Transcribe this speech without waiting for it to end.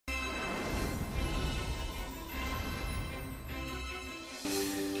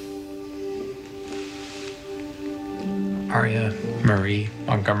Aria Marie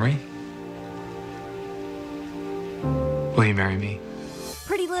Montgomery, will you marry me?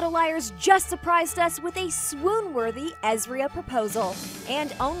 Pretty Little Liars just surprised us with a swoon-worthy Ezria proposal.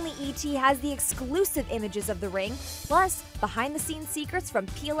 And only ET has the exclusive images of the ring, plus behind-the-scenes secrets from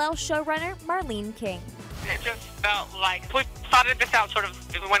PLL showrunner Marlene King. It just felt like we plotted this out sort of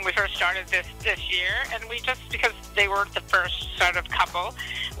when we first started this year, and we just, because they were the first sort of couple,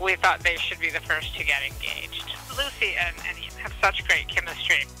 we thought they should be the first to get engaged. Lucy and Ian have such great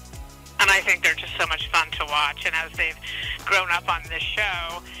chemistry. And I think they're just so much fun to watch. And as they've grown up on this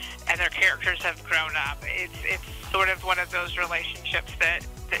show and their characters have grown up, it's sort of one of those relationships that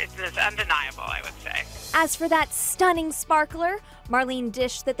is undeniable, I would say. As for that stunning sparkler, Marlene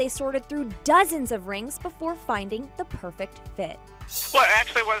dished that they sorted through dozens of rings before finding the perfect fit. Well, it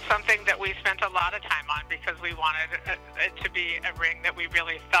actually was something that we spent a lot of time on because we wanted it to be a ring that we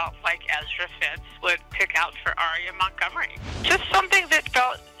really felt like Ezra Fitz would pick out for Aria Montgomery. Just something that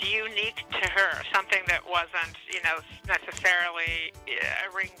felt unique to her, something that wasn't, necessarily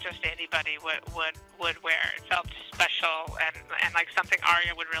a ring just anybody would wear. It felt special and like something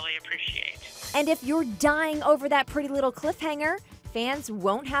Aria would really appreciate. And if you're dying over that pretty little cliffhanger, fans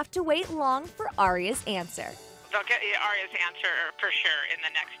won't have to wait long for Aria's answer. They'll get Aria's answer for sure in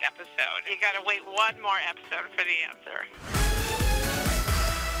the next episode. You gotta wait one more episode for the answer.